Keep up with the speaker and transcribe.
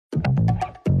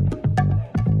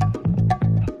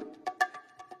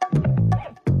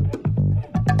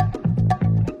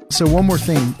So one more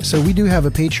thing. So we do have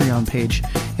a Patreon page,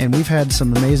 and we've had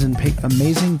some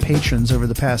amazing patrons over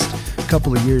the past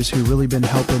couple of years who really been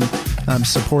helping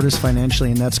support us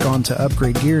financially, and that's gone to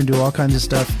upgrade gear and do all kinds of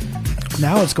stuff.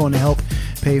 Now it's going to help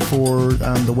pay for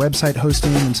the website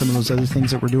hosting and some of those other things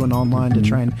that we're doing online to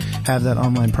try and have that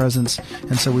online presence.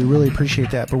 And so we really appreciate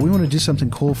that. But we want to do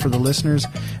something cool for the listeners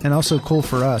and also cool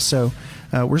for us. So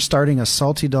we're starting a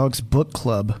Salty Dogs book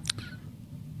club.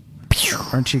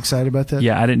 Aren't you excited about that?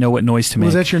 Yeah, I didn't know what noise to make.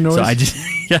 Was that your noise? So I just,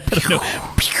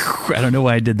 I don't know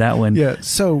why I did that one. Yeah,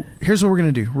 so here's what we're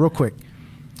going to do real quick.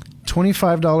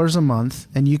 $25 a month,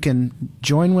 and you can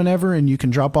join whenever and you can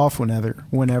drop off whenever.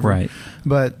 Right.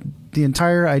 But the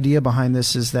entire idea behind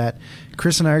this is that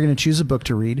Chris and I are going to choose a book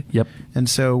to read. Yep. And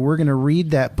so we're going to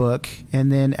read that book,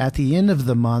 and then at the end of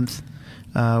the month,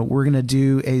 we're going to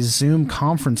do a Zoom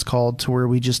conference call to where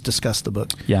we just discuss the book.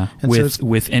 Yeah, and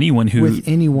with anyone who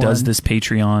does this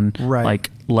Patreon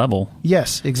like level.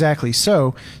 Yes, exactly.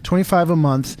 So $25 a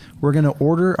month. We're going to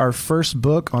order our first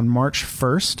book on March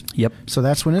 1st. Yep. So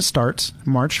that's when it starts,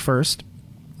 March 1st.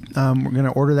 We're going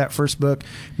to order that first book,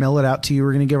 mail it out to you.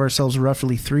 We're going to give ourselves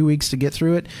roughly 3 weeks to get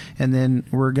through it, and then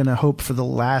we're going to hope for the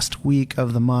last week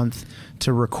of the month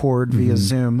to record via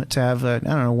Zoom to have a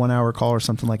 1 hour call or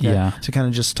something like that to kind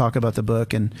of just talk about the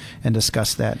book and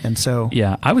discuss that. And so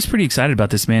I was pretty excited about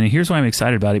this, man. And here's why I'm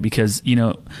excited about it, because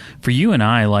for you and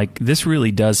I, like, this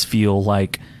really does feel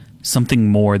like something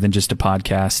more than just a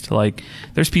podcast. Like,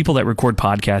 there's people that record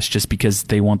podcasts just because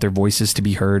they want their voices to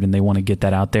be heard and they want to get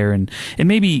that out there. And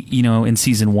maybe, in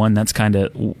season 1, that's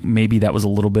maybe that was a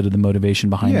little bit of the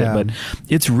motivation behind it, but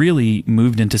it's really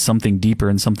moved into something deeper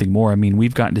and something more. I mean,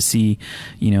 we've gotten to see,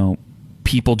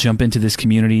 people jump into this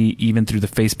community even through the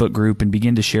Facebook group and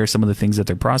begin to share some of the things that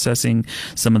they're processing,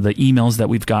 some of the emails that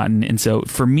we've gotten. And so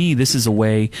for me, this is a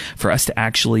way for us to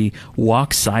actually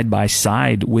walk side by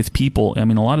side with people. I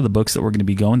mean, a lot of the books that we're going to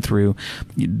be going through,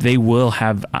 they will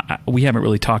have, we haven't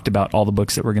really talked about all the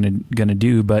books that we're going to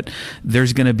do, but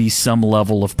there's going to be some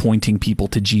level of pointing people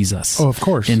to Jesus. Oh, of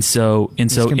course. And so the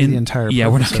entire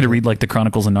we're not going to read like the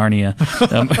Chronicles of Narnia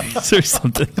or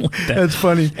something like that. That's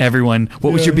funny. Everyone,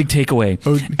 what was your big takeaway?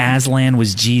 Aslan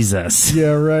was Jesus.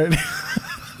 Yeah, right.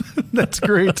 That's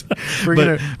great. We're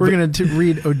gonna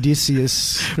read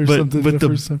Odysseus or something. But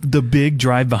the big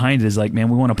drive behind it is like, man,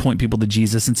 we want to point people to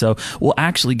Jesus, and so we'll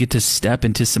actually get to step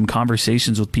into some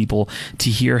conversations with people to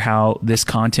hear how this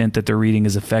content that they're reading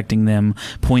is affecting them,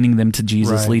 pointing them to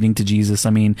Jesus, leading to Jesus. I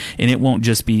mean, and it won't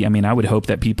just be. I mean, I would hope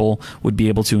that people would be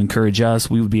able to encourage us.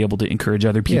 We would be able to encourage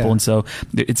other people, and so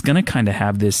it's going to kind of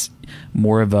have this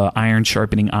more of a iron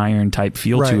sharpening iron type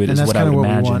feel to it, is what I would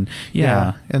imagine.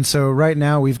 Yeah. And so right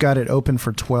now we've got it open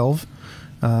for 12.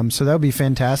 So that would be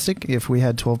fantastic if we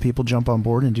had 12 people jump on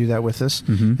board and do that with us,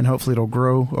 and hopefully it'll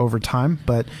grow over time.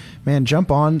 But man,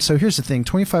 jump on. So here's the thing,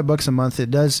 $25 a month,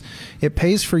 it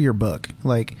pays for your book.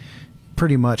 Like,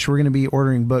 pretty much, we're going to be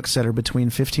ordering books that are between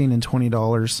 $15 and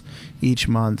 $20 each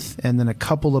month, and then a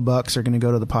couple of bucks are going to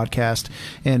go to the podcast.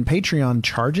 And Patreon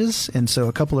charges, and so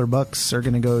a couple of bucks are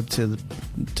going to go to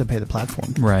pay the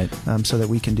platform, right? So that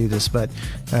we can do this. But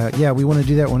we want to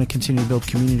do that. We want to continue to build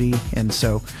community, and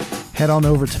so head on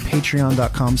over to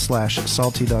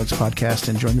patreon.com/Salty Dogs Podcast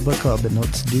and join the book club, and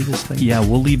let's do this thing. Yeah,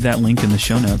 we'll leave that link in the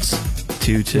show notes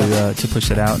to push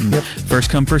it out. And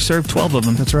first come, first serve, 12 of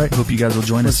them. That's right. Hope you guys will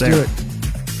join us there. Let's do it.